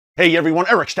Hey everyone,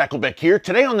 Erick Stakelbeck here.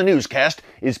 Today on the newscast,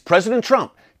 is President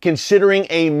Trump considering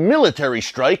a military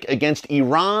strike against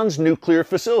Iran's nuclear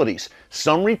facilities?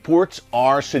 Some reports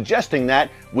are suggesting that.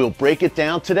 We'll break it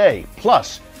down today.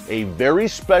 Plus, a very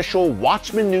special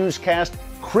Watchman Newscast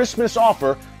Christmas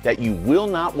offer that you will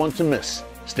not want to miss.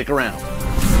 Stick around.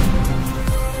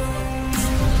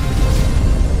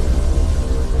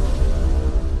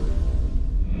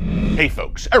 Hey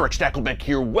folks, Erick Stakelbeck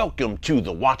here. Welcome to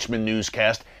the Watchman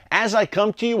Newscast. As I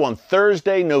come to you on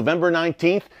Thursday, November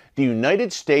 19th, the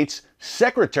United States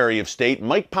Secretary of State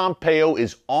Mike Pompeo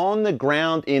is on the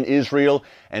ground in Israel,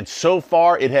 and so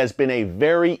far it has been a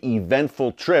very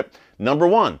eventful trip. Number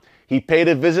one, he paid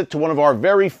a visit to one of our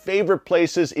very favorite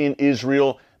places in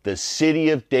Israel, the City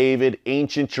of David,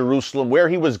 ancient Jerusalem, where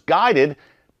he was guided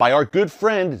by our good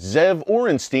friend Zev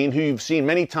Orenstein, who you've seen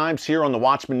many times here on the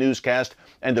Watchman Newscast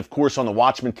and, of course, on the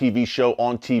Watchman TV show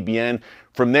on TBN.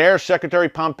 From there, Secretary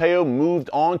Pompeo moved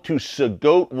on to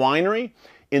Sukkot Winery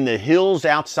in the hills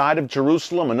outside of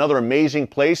Jerusalem, another amazing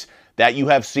place that you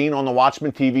have seen on the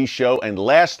Watchman TV show. And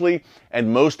lastly,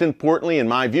 and most importantly, in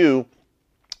my view,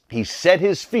 he set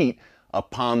his feet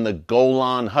upon the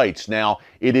Golan Heights. Now,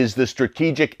 it is the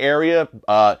strategic area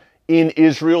in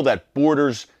Israel that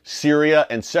borders Syria,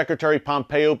 and Secretary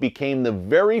Pompeo became the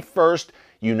very first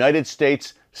United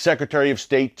States Secretary of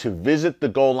State to visit the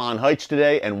Golan Heights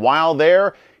today. And while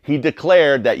there, he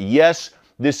declared that, yes,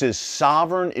 this is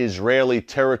sovereign Israeli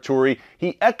territory.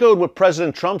 He echoed what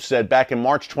President Trump said back in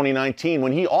March 2019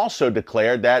 when he also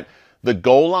declared that the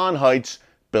Golan Heights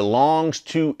belongs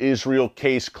to Israel,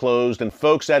 case closed. And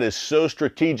folks, that is so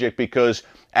strategic because,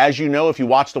 as you know, if you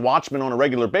watch the Watchmen on a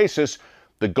regular basis,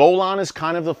 the Golan is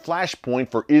kind of the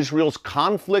flashpoint for Israel's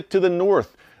conflict to the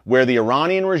north, where the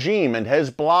Iranian regime and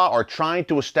Hezbollah are trying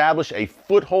to establish a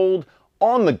foothold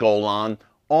on the Golan,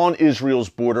 on Israel's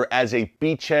border, as a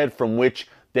beachhead from which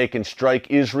they can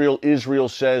strike Israel. Israel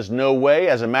says no way.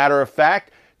 As a matter of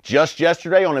fact, just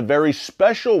yesterday on a very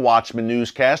special Watchman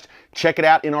Newscast, check it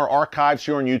out in our archives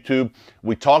here on YouTube,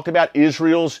 we talked about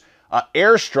Israel's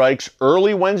airstrikes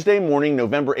early Wednesday morning,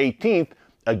 November 18th,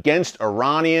 against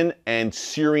Iranian and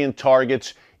Syrian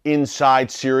targets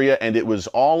inside Syria, and it was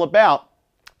all about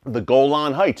the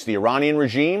Golan Heights. The Iranian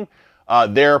regime,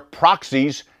 their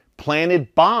proxies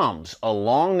planted bombs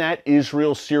along that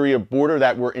Israel-Syria border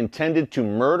that were intended to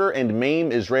murder and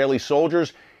maim Israeli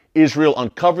soldiers. Israel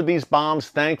uncovered these bombs,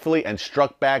 thankfully, and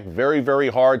struck back very, very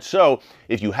hard. So,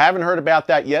 if you haven't heard about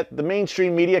that yet, the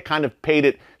mainstream media kind of paid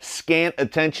it scant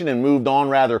attention and moved on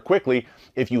rather quickly.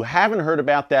 If you haven't heard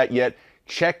about that yet,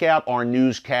 check out our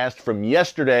newscast from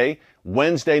yesterday,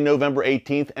 Wednesday, November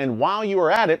 18th, and while you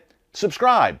are at it,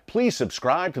 subscribe. Please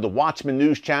subscribe to the Watchman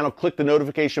News channel. Click the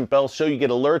notification bell so you get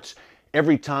alerts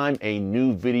every time a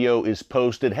new video is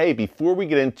posted. Hey, before we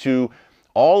get into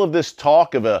all of this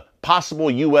talk of a possible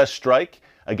U.S. strike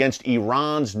against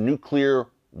Iran's nuclear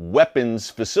weapons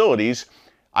facilities,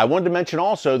 I wanted to mention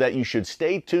also that you should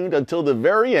stay tuned until the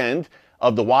very end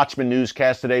of the Watchman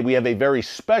Newscast today. We have a very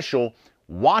special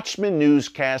Watchman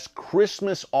Newscast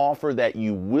Christmas offer that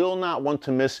you will not want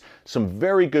to miss. Some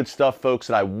very good stuff, folks,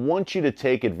 that I want you to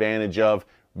take advantage of.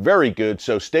 Very good.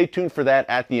 So stay tuned for that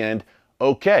at the end.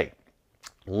 Okay,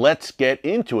 let's get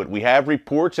into it. We have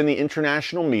reports in the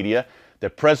international media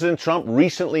that President Trump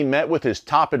recently met with his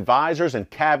top advisors and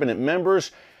cabinet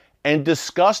members and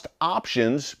discussed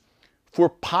options for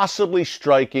possibly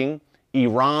striking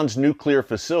Iran's nuclear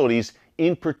facilities,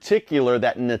 in particular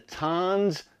that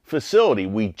Natanz facility.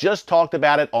 We just talked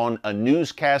about it on a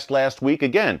newscast last week.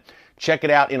 Again, check it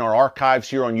out in our archives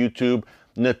here on YouTube.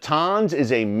 Natanz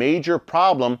is a major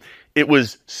problem. It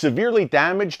was severely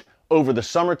damaged over the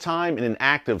summertime in an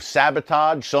act of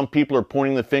sabotage. Some people are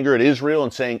pointing the finger at Israel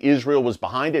and saying Israel was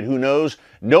behind it. Who knows?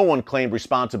 No one claimed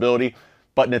responsibility.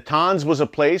 But Natanz was a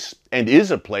place, and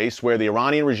is a place, where the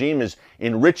Iranian regime is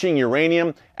enriching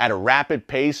uranium at a rapid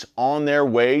pace on their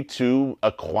way to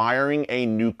acquiring a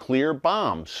nuclear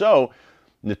bomb. So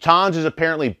Natanz is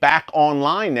apparently back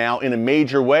online now in a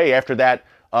major way after that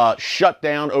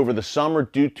shutdown over the summer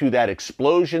due to that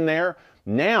explosion there.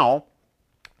 Now,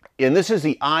 and this is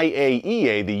the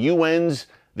IAEA,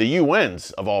 the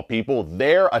UN's of all people,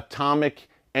 their atomic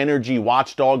energy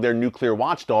watchdog, their nuclear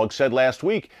watchdog, said last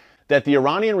week that the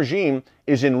Iranian regime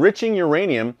is enriching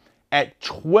uranium at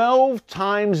 12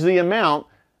 times the amount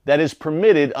that is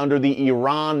permitted under the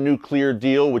Iran nuclear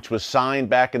deal, which was signed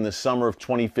back in the summer of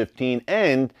 2015,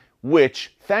 and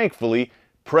which, thankfully,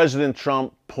 President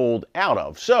Trump pulled out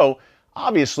of. So,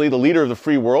 obviously, the leader of the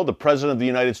free world, the President of the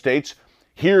United States,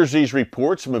 hears these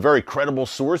reports from a very credible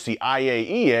source, the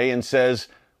IAEA, and says,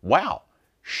 wow,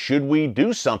 should we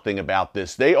do something about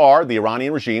this? The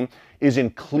Iranian regime is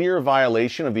in clear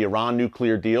violation of the Iran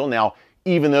nuclear deal. Now,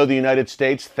 even though the United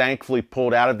States thankfully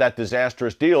pulled out of that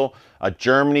disastrous deal,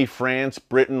 Germany, France,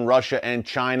 Britain, Russia, and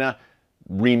China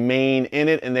remain in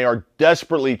it, and they are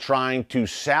desperately trying to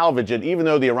salvage it, even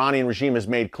though the Iranian regime has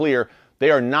made clear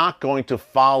they are not going to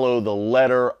follow the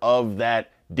letter of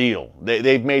that deal.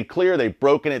 They've made clear, they've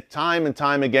broken it time and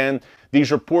time again.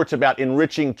 These reports about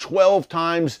enriching 12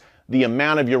 times the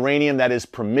amount of uranium that is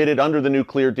permitted under the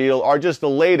nuclear deal are just the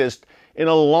latest in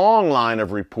a long line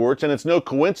of reports, and it's no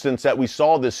coincidence that we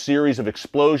saw this series of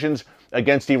explosions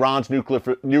against Iran's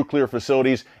nuclear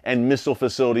facilities and missile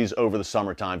facilities over the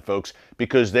summertime, folks,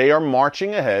 because they are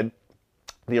marching ahead.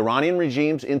 The Iranian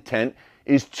regime's intent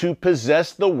is to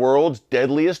possess the world's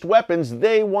deadliest weapons.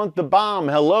 They want the bomb.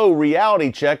 Hello,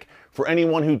 reality check for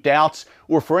anyone who doubts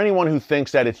or for anyone who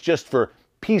thinks that it's just for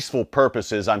peaceful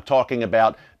purposes. I'm talking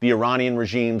about the Iranian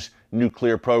regime's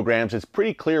nuclear programs. It's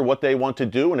pretty clear what they want to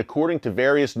do, and according to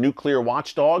various nuclear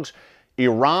watchdogs,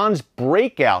 Iran's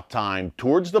breakout time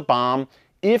towards the bomb,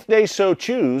 if they so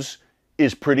choose,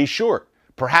 is pretty short.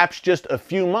 Perhaps just a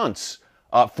few months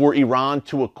for Iran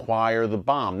to acquire the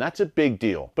bomb. That's a big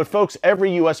deal. But folks,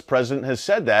 every U.S. president has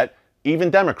said that. Even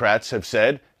Democrats have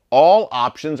said all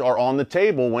options are on the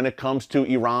table when it comes to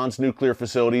Iran's nuclear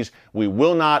facilities. We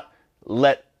will not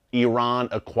let Iran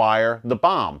acquire the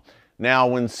bomb. Now,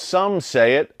 when some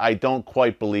say it, I don't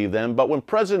quite believe them, but when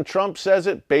President Trump says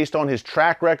it, based on his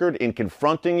track record in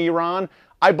confronting Iran,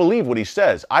 I believe what he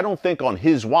says. I don't think on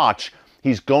his watch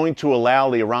he's going to allow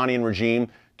the Iranian regime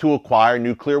to acquire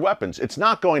nuclear weapons. It's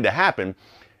not going to happen.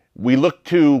 We look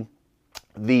to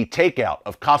the takeout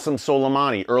of Qasem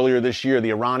Soleimani earlier this year,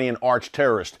 the Iranian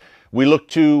arch-terrorist. We look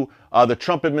to the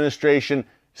Trump administration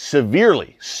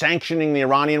severely sanctioning the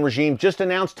Iranian regime, just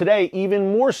announced today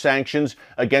even more sanctions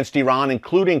against Iran,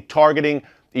 including targeting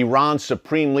Iran's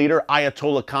supreme leader,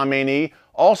 Ayatollah Khamenei.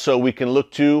 Also, we can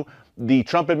look to the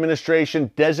Trump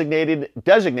administration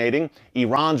designating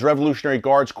Iran's Revolutionary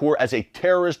Guards Corps as a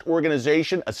terrorist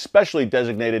organization, especially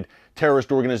designated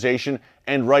terrorist organization,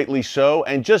 and rightly so,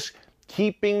 and just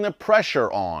keeping the pressure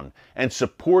on and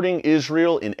supporting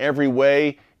Israel in every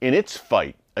way in its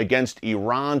fight against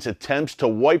Iran's attempts to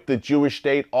wipe the Jewish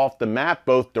state off the map,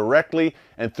 both directly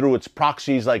and through its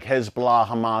proxies like Hezbollah,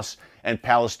 Hamas, and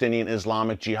Palestinian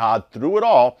Islamic Jihad. Through it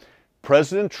all,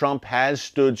 President Trump has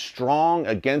stood strong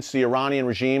against the Iranian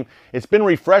regime. It's been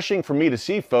refreshing for me to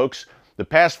see, folks. The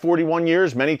past 41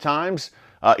 years, many times,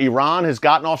 Iran has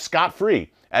gotten off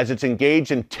scot-free as it's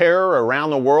engaged in terror around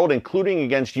the world, including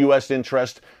against U.S.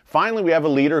 interests. Finally, we have a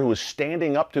leader who is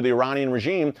standing up to the Iranian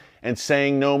regime and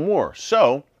saying no more.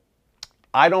 So,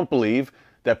 I don't believe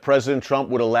that President Trump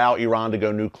would allow Iran to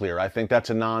go nuclear. I think that's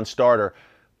a non-starter.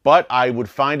 But I would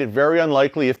find it very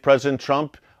unlikely if President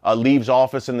Trump leaves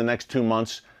office in the next 2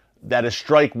 months that a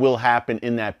strike will happen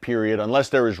in that period, unless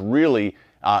there is really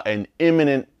an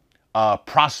imminent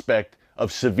prospect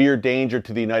of severe danger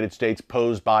to the United States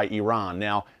posed by Iran.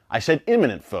 Now, I said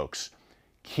imminent, folks.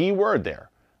 Key word there.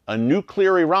 A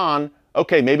nuclear Iran,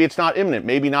 okay, maybe it's not imminent,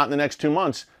 maybe not in the next 2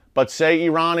 months, but say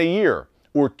Iran a year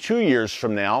or 2 years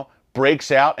from now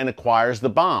breaks out and acquires the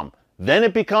bomb. Then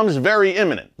it becomes very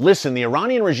imminent. Listen, the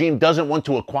Iranian regime doesn't want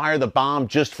to acquire the bomb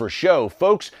just for show.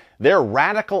 Folks, their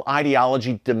radical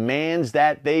ideology demands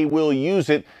that they will use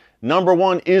it. Number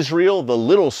one, Israel, the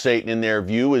little Satan in their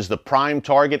view, is the prime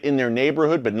target in their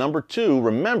neighborhood. But number two,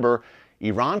 remember,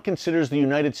 Iran considers the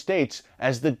United States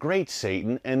as the great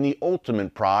Satan and the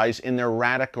ultimate prize in their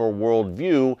radical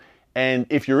worldview. And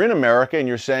if you're in America and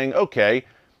you're saying, okay,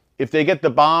 if they get the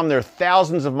bomb, they're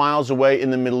thousands of miles away in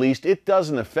the Middle East, it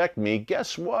doesn't affect me.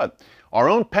 Guess what? Our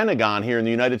own Pentagon here in the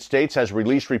United States has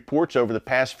released reports over the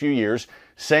past few years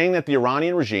saying that the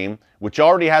Iranian regime, which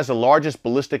already has the largest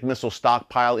ballistic missile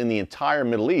stockpile in the entire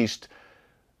Middle East,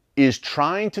 is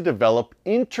trying to develop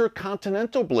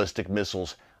intercontinental ballistic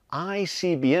missiles,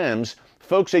 ICBMs.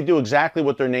 Folks, they do exactly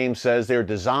what their name says. They're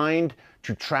designed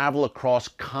to travel across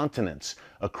continents,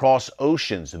 across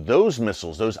oceans. Those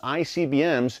missiles, those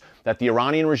ICBMs that the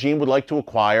Iranian regime would like to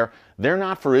acquire, they're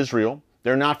not for Israel.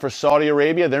 They're not for Saudi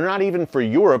Arabia. They're not even for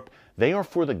Europe. They are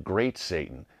for the great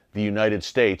Satan, the United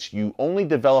States. You only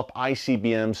develop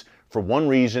ICBMs for one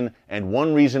reason and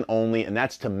one reason only, and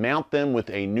that's to mount them with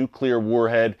a nuclear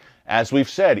warhead. As we've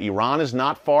said, Iran is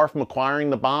not far from acquiring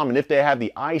the bomb, and if they have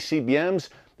the ICBMs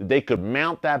that they could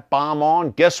mount that bomb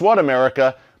on, guess what,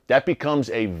 America? That becomes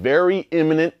a very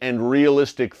imminent and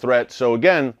realistic threat. So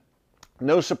again,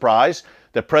 no surprise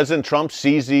that President Trump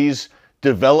sees these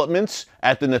developments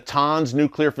at the Natanz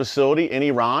nuclear facility in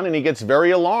Iran, and he gets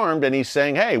very alarmed, and he's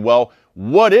saying, hey, well,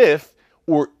 what if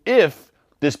Or if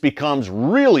this becomes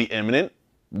really imminent,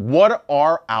 what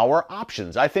are our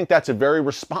options? I think that's a very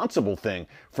responsible thing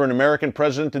for an American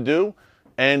president to do,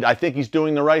 and I think he's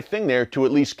doing the right thing there to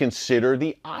at least consider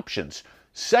the options.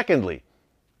 Secondly,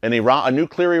 a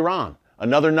nuclear Iran,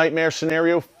 another nightmare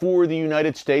scenario for the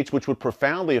United States, which would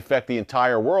profoundly affect the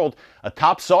entire world. A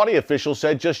top Saudi official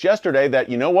said just yesterday that,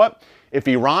 you know what, if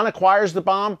Iran acquires the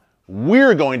bomb,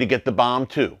 we're going to get the bomb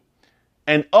too.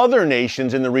 And other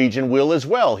nations in the region will as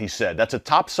well, he said. That's a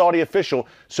top Saudi official.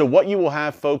 So what you will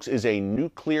have, folks, is a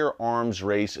nuclear arms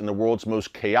race in the world's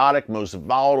most chaotic, most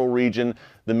volatile region,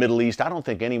 the Middle East. I don't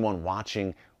think anyone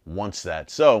watching wants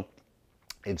that. So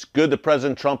it's good that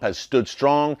President Trump has stood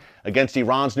strong against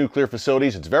Iran's nuclear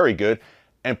facilities. It's very good.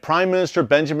 And Prime Minister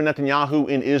Benjamin Netanyahu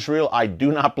in Israel, I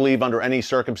do not believe under any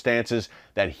circumstances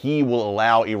that he will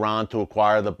allow Iran to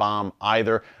acquire the bomb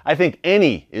either. I think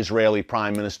any Israeli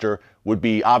Prime Minister would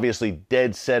be obviously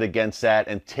dead set against that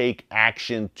and take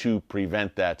action to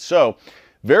prevent that. So,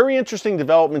 very interesting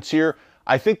developments here.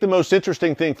 I think the most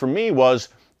interesting thing for me was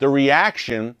the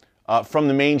reaction from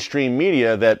the mainstream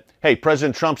media that, hey,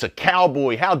 President Trump's a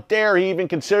cowboy. How dare he even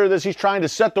consider this? He's trying to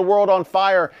set the world on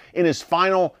fire in his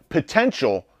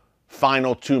potential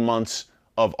final 2 months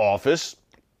of office.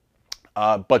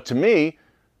 But to me,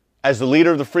 as the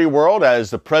leader of the free world, as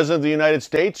the president of the United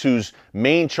States, whose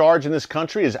main charge in this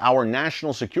country is our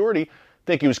national security, I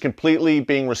think he was completely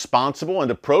being responsible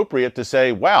and appropriate to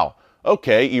say, wow,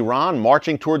 okay, Iran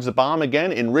marching towards the bomb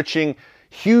again, enriching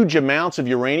huge amounts of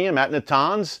uranium at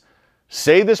Natanz.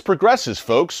 Say this progresses,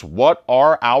 folks. What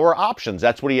are our options?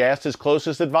 That's what he asked his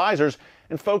closest advisors.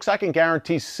 And folks, I can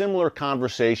guarantee similar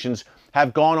conversations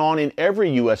have gone on in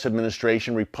every U.S.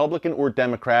 administration, Republican or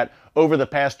Democrat, over the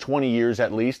past 20 years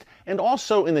at least, and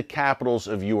also in the capitals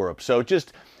of Europe. So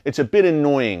it's a bit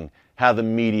annoying how the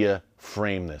media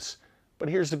frame this. But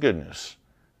here's the good news.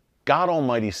 God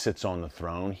Almighty sits on the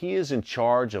throne. He is in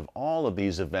charge of all of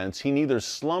these events. He neither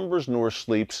slumbers nor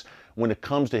sleeps when it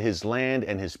comes to his land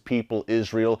and his people,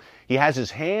 Israel. He has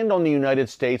his hand on the United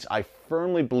States. I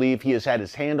firmly believe he has had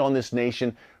his hand on this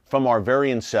nation from our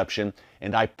very inception,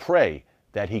 and I pray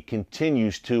that he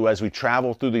continues to as we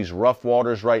travel through these rough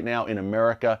waters right now in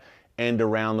America and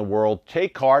around the world.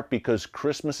 Take heart, because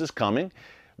Christmas is coming,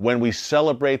 when we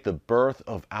celebrate the birth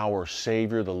of our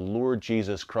Savior, the Lord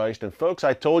Jesus Christ. And folks,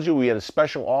 I told you we had a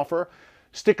special offer.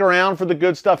 Stick around for the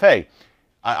good stuff. Hey,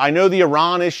 I know the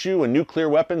Iran issue and nuclear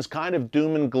weapons, kind of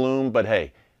doom and gloom, but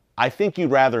hey, I think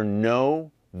you'd rather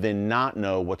know than not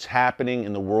know what's happening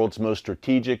in the world's most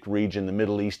strategic region, the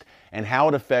Middle East, and how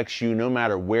it affects you no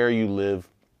matter where you live.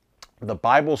 The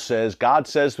Bible says, God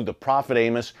says through the prophet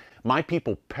Amos, my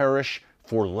people perish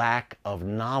for lack of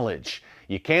knowledge.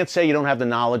 You can't say you don't have the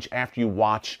knowledge after you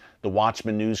watch the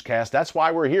Watchman Newscast. That's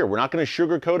why we're here. We're not going to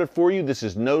sugarcoat it for you. This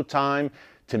is no time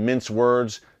to mince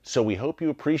words. So we hope you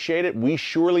appreciate it. We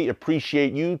surely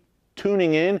appreciate you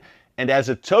tuning in. And as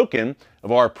a token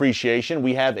of our appreciation,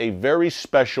 we have a very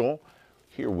special,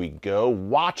 here we go,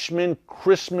 Watchman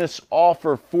Christmas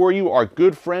offer for you, our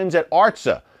good friends at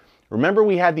ARTSA. Remember,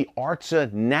 we had the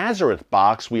ARTSA Nazareth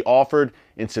box we offered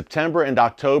in September and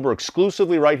October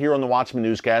exclusively right here on the Watchman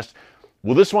Newscast.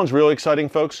 Well, this one's really exciting,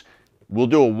 folks. We'll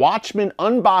do a Watchman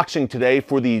unboxing today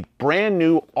for the brand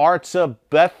new ARTSA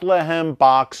Bethlehem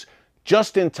box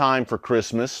just in time for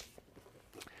Christmas.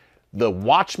 The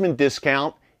Watchman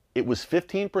discount, it was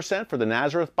 15% for the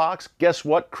Nazareth box. Guess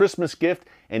what? Christmas gift,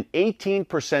 an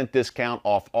 18% discount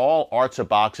off all ARTSA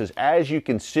boxes. As you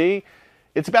can see,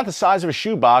 it's about the size of a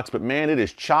shoebox, but man, it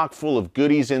is chock full of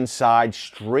goodies inside,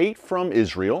 straight from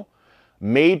Israel,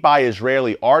 made by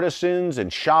Israeli artisans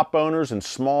and shop owners and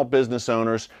small business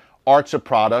owners, ARTSA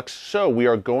products. So we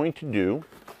are going to do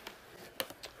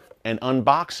an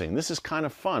unboxing. This is kind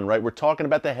of fun, right? We're talking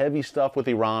about the heavy stuff with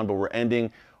Iran, but we're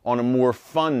ending on a more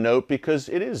fun note because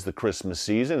it is the Christmas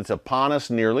season. It's upon us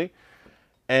nearly.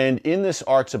 And in this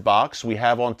ARTSA box, we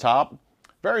have on top,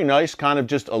 very nice, kind of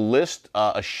just a list,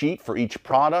 a sheet for each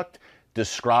product,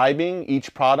 describing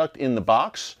each product in the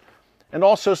box, and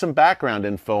also some background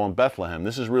info on Bethlehem.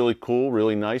 This is really cool,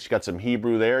 really nice. You got some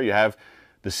Hebrew there. You have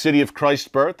the city of Christ's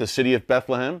birth, the city of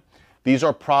Bethlehem. These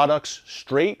are products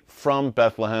straight from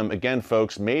Bethlehem. Again,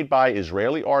 folks, made by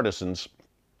Israeli artisans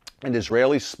and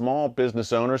Israeli small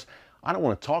business owners. I don't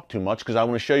want to talk too much because I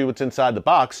want to show you what's inside the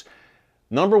box.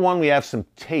 Number one, we have some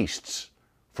tastes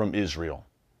from Israel.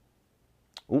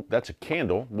 Ooh, that's a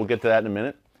candle. We'll get to that in a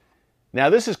minute. Now,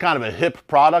 this is kind of a hip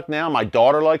product now. My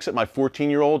daughter likes it, my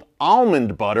 14-year-old.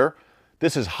 Almond butter.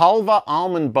 This is halva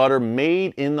almond butter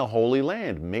made in the Holy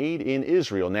Land, made in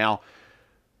Israel. Now,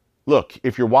 look,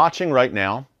 if you're watching right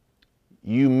now,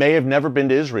 You may have never been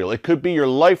to Israel. It could be your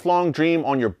lifelong dream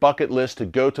on your bucket list to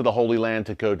go to the Holy Land,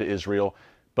 to go to Israel.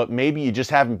 But maybe you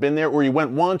just haven't been there, or you went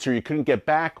once, or you couldn't get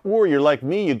back, or you're like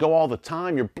me, you go all the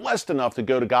time. You're blessed enough to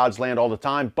go to God's land all the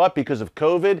time. But because of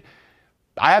COVID,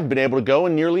 I haven't been able to go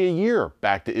in nearly a year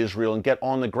back to Israel and get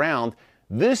on the ground.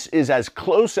 This is as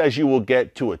close as you will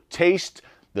get to a taste,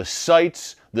 the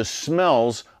sights, the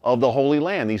smells of the Holy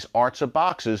Land, these arza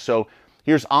boxes. So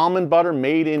here's almond butter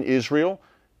made in Israel.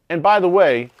 And by the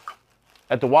way,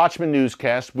 at the Watchman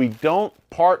Newscast, we don't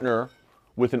partner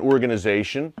with an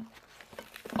organization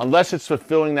unless it's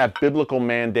fulfilling that biblical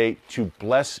mandate to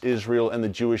bless Israel and the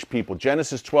Jewish people.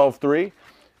 Genesis 12:3,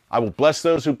 I will bless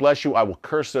those who bless you, I will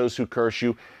curse those who curse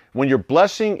you. When you're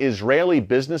blessing Israeli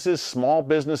businesses, small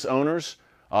business owners,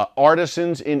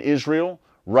 artisans in Israel,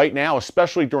 right now,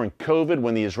 especially during COVID,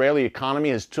 when the Israeli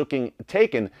economy has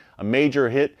taken a major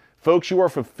hit, folks, you are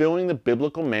fulfilling the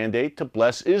biblical mandate to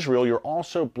bless Israel. You're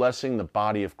also blessing the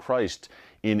body of Christ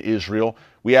in Israel.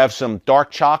 We have some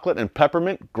dark chocolate and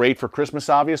peppermint, great for Christmas,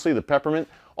 obviously, the peppermint.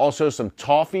 Also some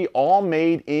toffee, all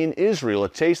made in Israel. A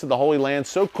taste of the Holy Land,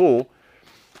 so cool.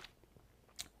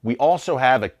 We also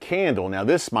have a candle. Now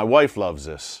this, my wife loves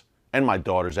this, and my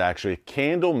daughters actually. A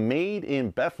candle made in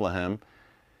Bethlehem.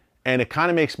 And it kind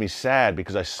of makes me sad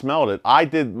because I smelled it.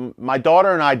 My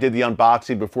daughter and I did the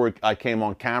unboxing before I came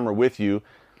on camera with you.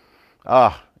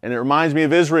 And it reminds me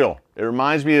of Israel. It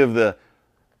reminds me of the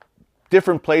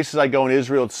different places I go in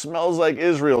Israel. It smells like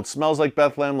Israel. It smells like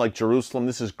Bethlehem, like Jerusalem.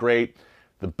 This is great.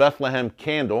 The Bethlehem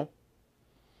candle.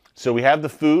 So we have the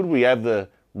food. We have the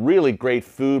really great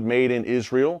food made in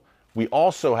Israel. We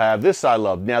also have this I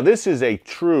love. Now this is a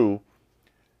true,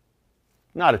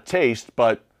 not a taste,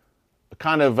 but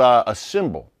kind of a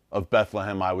symbol of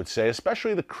Bethlehem, I would say,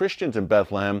 especially the Christians in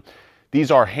Bethlehem.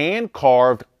 These are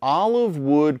hand-carved olive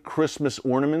wood Christmas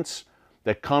ornaments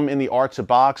that come in the arza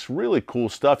box. Really cool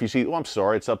stuff. You see, oh, I'm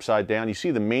sorry, it's upside down. You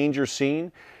see the manger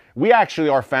scene? We actually,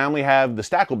 our family have, the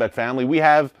Stakelbeck family, we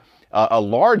have a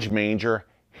large manger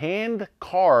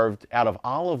hand-carved out of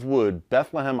olive wood,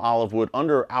 Bethlehem olive wood,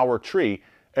 under our tree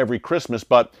every Christmas.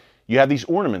 But you have these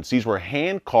ornaments. These were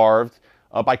hand-carved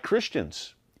by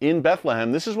Christians in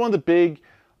Bethlehem. This is one of the big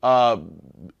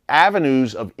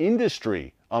avenues of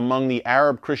industry among the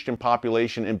Arab Christian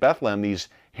population in Bethlehem, these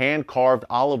hand-carved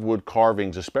olive wood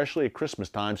carvings, especially at Christmas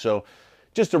time. So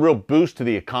just a real boost to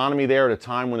the economy there at a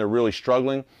time when they're really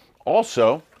struggling.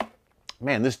 Also,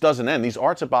 man, this doesn't end. These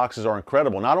arza boxes are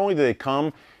incredible. Not only do they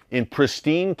come in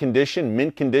pristine condition,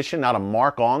 mint condition, not a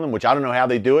mark on them, which I don't know how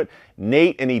they do it.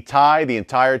 Nate and Itai, the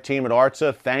entire team at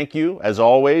Arza, thank you, as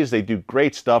always. They do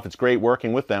great stuff. It's great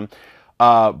working with them.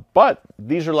 But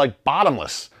these are like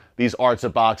bottomless, these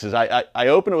Arza boxes. I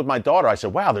opened it with my daughter. I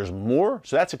said, wow, there's more?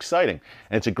 So that's exciting.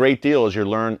 And it's a great deal,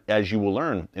 as you will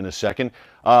learn in a second.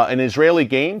 An Israeli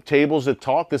game, Tables That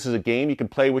Talk. This is a game you can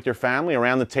play with your family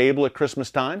around the table at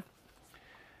Christmas time.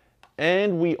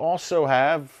 And we also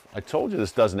have, I told you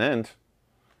this doesn't end,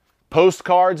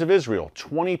 postcards of Israel.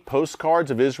 20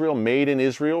 postcards of Israel made in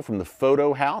Israel from the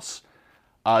Photo House.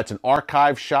 It's an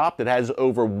archive shop that has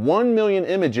over 1 million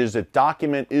images that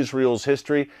document Israel's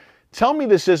history. Tell me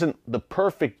this isn't the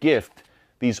perfect gift,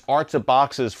 these arza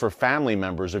boxes, for family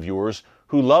members of yours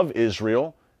who love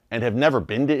Israel and have never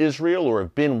been to Israel, or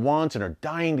have been once and are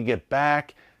dying to get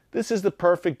back. This is the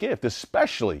perfect gift,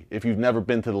 especially if you've never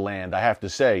been to the land, I have to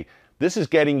say. This is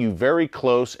getting you very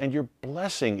close, and you're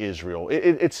blessing Israel.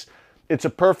 It's a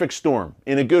perfect storm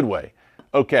in a good way.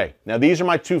 Okay, now these are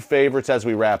my two favorites as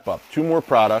we wrap up. Two more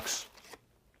products.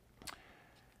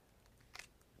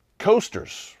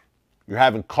 Coasters. You're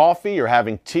having coffee, you're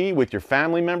having tea with your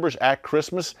family members at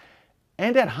Christmas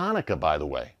and at Hanukkah, by the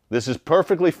way. This is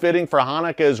perfectly fitting for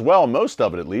Hanukkah as well, most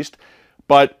of it at least.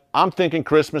 But I'm thinking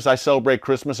Christmas. I celebrate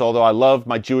Christmas, although I love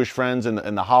my Jewish friends and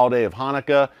the holiday of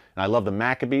Hanukkah, and I love the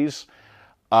Maccabees.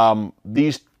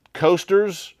 These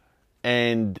coasters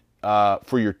and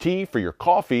for your tea, for your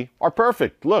coffee, are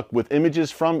perfect. Look, with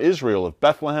images from Israel, of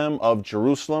Bethlehem, of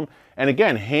Jerusalem. And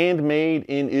again, handmade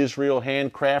in Israel,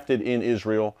 handcrafted in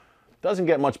Israel. Doesn't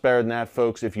get much better than that,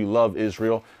 folks, if you love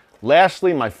Israel.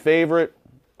 Lastly, my favorite.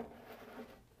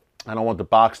 I don't want the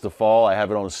box to fall. I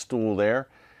have it on a stool there.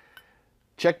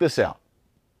 Check this out.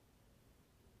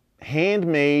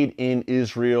 Handmade in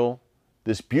Israel.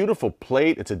 This beautiful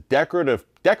plate. It's a decorative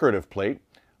plate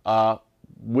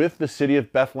with the city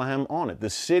of Bethlehem on it.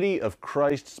 The city of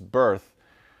Christ's birth.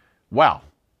 Wow.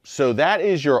 So that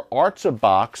is your Arza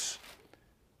box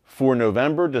for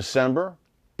November, December.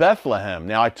 Bethlehem.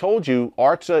 Now, I told you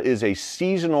Arza is a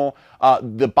seasonal,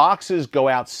 the boxes go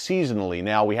out seasonally.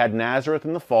 Now, we had Nazareth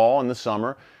in the fall and the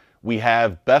summer. We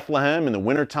have Bethlehem in the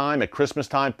wintertime, at Christmas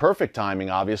time, perfect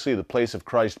timing, obviously, the place of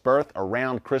Christ's birth,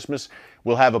 around Christmas.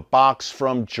 We'll have a box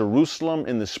from Jerusalem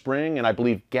in the spring, and I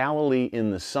believe Galilee in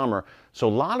the summer. So a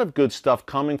lot of good stuff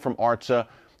coming from Artza.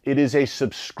 It is a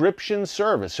subscription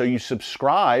service, so you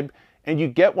subscribe and you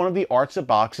get one of the Artza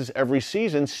boxes every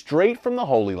season straight from the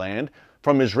Holy Land,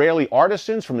 from Israeli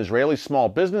artisans, from Israeli small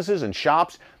businesses and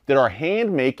shops that are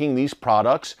hand-making these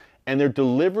products, and they're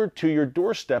delivered to your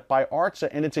doorstep by Artza,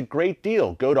 and it's a great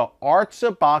deal. Go to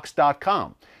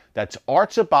artzabox.com. That's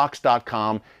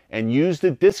artzabox.com and use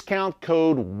the discount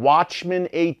code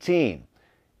WATCHMAN18.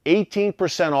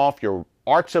 18% off your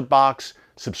Artza box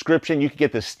subscription. You can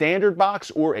get the standard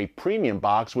box or a premium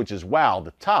box, which is, wow,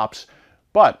 the tops,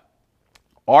 but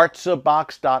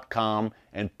artzabox.com,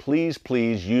 and please,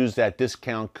 please use that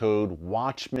discount code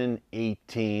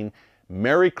WATCHMAN18.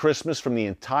 Merry Christmas from the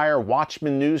entire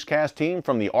Watchman Newscast team,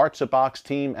 from the Artza Box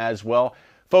team as well.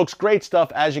 Folks, great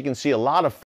stuff. As you can see, a lot of